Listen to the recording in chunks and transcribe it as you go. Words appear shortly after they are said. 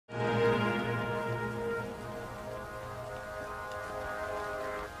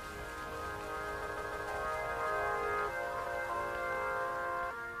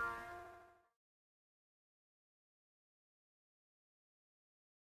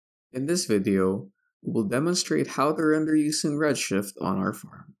In this video, we will demonstrate how to render using Redshift on our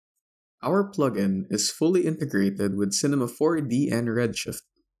farm. Our plugin is fully integrated with Cinema4D and Redshift.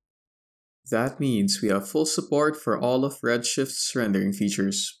 That means we have full support for all of Redshift's rendering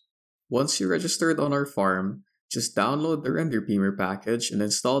features. Once you registered on our farm, just download the Render Beamer package and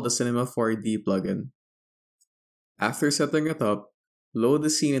install the Cinema4D plugin. After setting it up, load the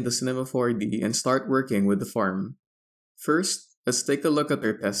scene into Cinema4D and start working with the farm. First, let's take a look at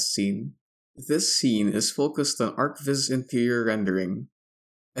our test scene. This scene is focused on arch-viz interior rendering.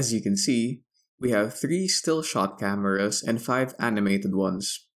 As you can see, we have 3 still shot cameras and 5 animated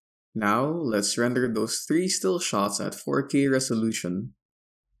ones. Now, let's render those 3 still shots at 4K resolution.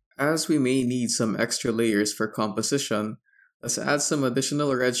 As we may need some extra layers for composition, let's add some additional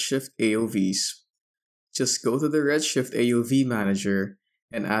Redshift AOVs. Just go to the Redshift AOV manager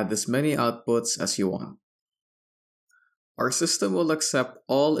and add as many outputs as you want. Our system will accept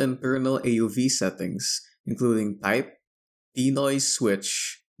all internal AOV settings, including type, denoise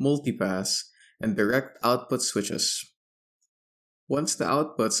switch, multipass, and direct output switches. Once the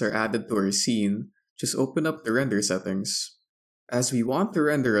outputs are added to our scene, just open up the render settings. As we want to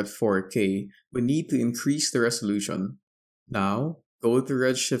render at 4K, we need to increase the resolution. Now, go to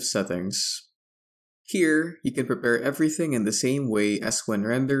Redshift settings. Here, you can prepare everything in the same way as when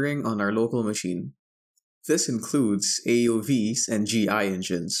rendering on our local machine. This includes AOVs and GI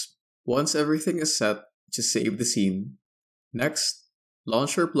engines. Once everything is set, just save the scene. Next,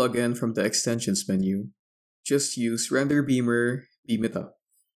 launch your plugin from the extensions menu. Just use Render Beamer, beam it up.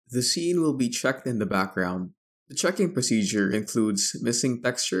 The scene will be checked in the background. The checking procedure includes missing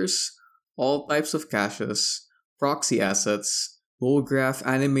textures, all types of caches, proxy assets, whole graph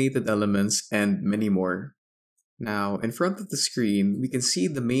animated elements, and many more. Now, in front of the screen, we can see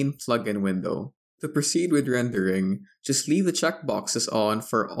the main plugin window. To proceed with rendering, just leave the checkboxes on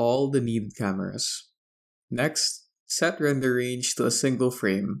for all the needed cameras. Next, set render range to a single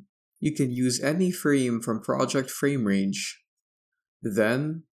frame. You can use any frame from project frame range.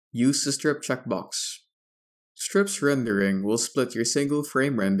 Then, use the strip checkbox. Strips rendering will split your single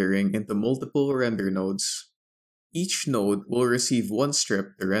frame rendering into multiple render nodes. Each node will receive 1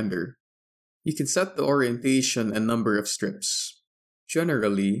 strip to render. You can set the orientation and number of strips.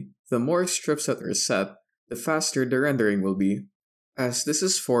 Generally, the more strips that are set, the faster the rendering will be. As this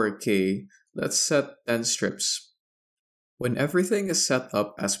is 4K, let's set 10 strips. When everything is set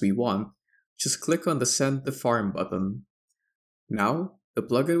up as we want, just click on the Send to Farm button. Now, the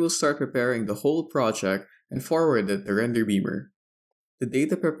plugin will start preparing the whole project and forward it to Render Beamer. The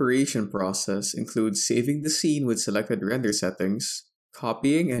data preparation process includes saving the scene with selected render settings,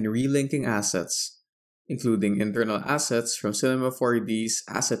 copying and relinking assets, including internal assets from Cinema4D's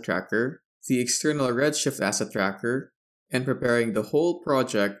Asset Tracker, the external Redshift Asset Tracker, and preparing the whole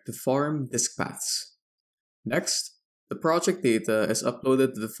project to farm disk paths. Next, the project data is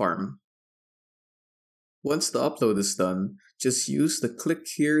uploaded to the farm. Once the upload is done, just use the Click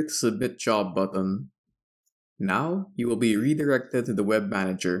Here to Submit Job button. Now, you will be redirected to the Web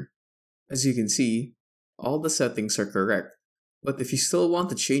Manager. As you can see, all the settings are correct, but if you still want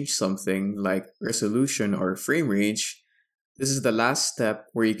to change something like resolution or frame range, this is the last step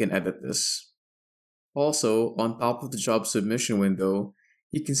where you can edit this. Also, on top of the job submission window,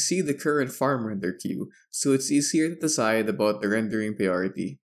 you can see the current farm render queue, so it's easier to decide about the rendering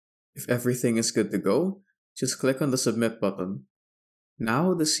priority. If everything is good to go, just click on the Submit button.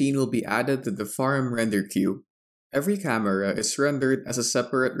 Now the scene will be added to the farm render queue. Every camera is rendered as a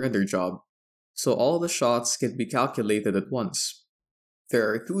separate render job, so all the shots can be calculated at once. There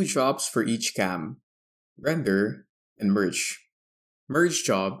are 2 jobs for each cam: Render and Merge. Merge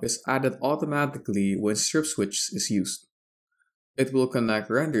job is added automatically when strip switch is used. It will connect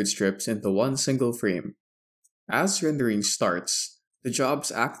rendered strips into 1 single frame. As rendering starts, the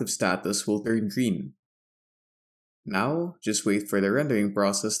job's active status will turn green. Now, just wait for the rendering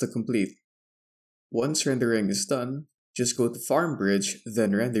process to complete. Once rendering is done, just go to Farm Bridge,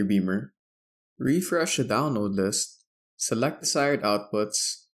 then Render Beamer. Refresh the download list, select desired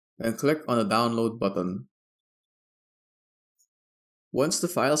outputs, and click on the Download button. Once the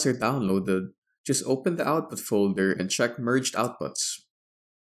files are downloaded, just open the output folder and check merged outputs.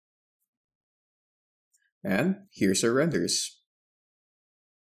 And here's our renders.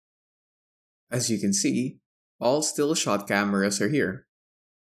 As you can see, all still shot cameras are here.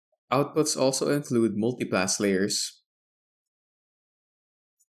 Outputs also include multipass layers.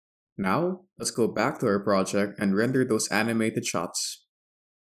 Now, let's go back to our project and render those animated shots.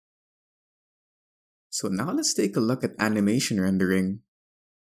 So now let's take a look at animation rendering.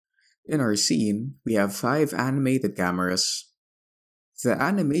 In our scene, we have 5 animated cameras. The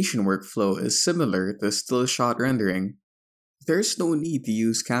animation workflow is similar to still shot rendering. There's no need to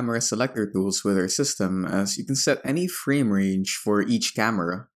use camera selector tools with our system, as you can set any frame range for each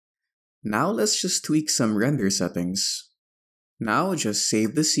camera. Now let's just tweak some render settings. Now just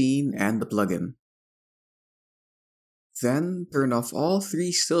save the scene and the plugin. Then turn off all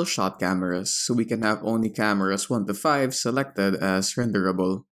 3 still shot cameras so we can have only cameras 1 to 5 selected as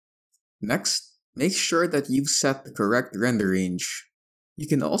renderable. Next, make sure that you've set the correct render range. You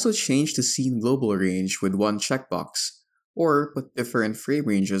can also change the scene global range with one checkbox, or put different frame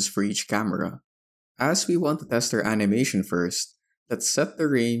ranges for each camera. As we want to test our animation first, let's set the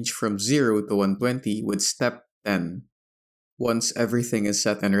range from 0 to 120 with step 10. Once everything is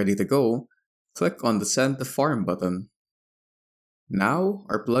set and ready to go, click on the Send to Farm button. Now,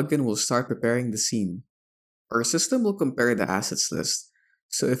 our plugin will start preparing the scene. Our system will compare the assets list,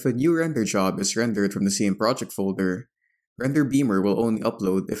 so if a new render job is rendered from the same project folder, Render Beamer will only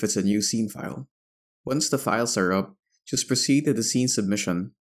upload if it's a new scene file. Once the files are up, just proceed to the scene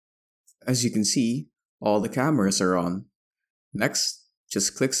submission. As you can see, all the cameras are on. Next,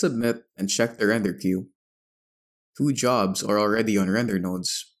 just click Submit and check the render queue. 2 jobs are already on render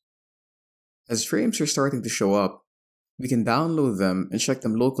nodes. As frames are starting to show up, we can download them and check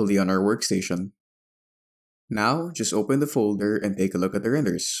them locally on our workstation. Now, just open the folder and take a look at the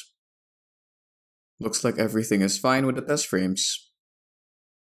renders. Looks like everything is fine with the test frames.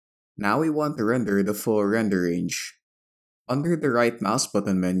 Now we want to render the full render range. Under the right mouse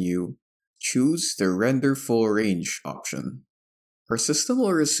button menu, choose the Render Full Range option. Our system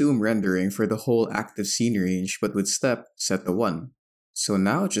will resume rendering for the whole active scene range but with step set to 1. So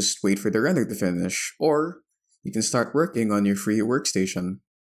now just wait for the render to finish, or you can start working on your free workstation.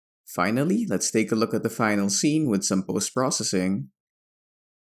 Finally, let's take a look at the final scene with some post-processing.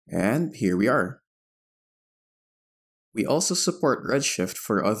 And here we are. We also support Redshift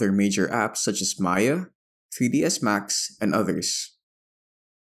for other major apps such as Maya, 3ds Max, and others.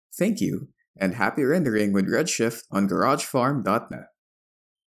 Thank you, and happy rendering with Redshift on GarageFarm.NET.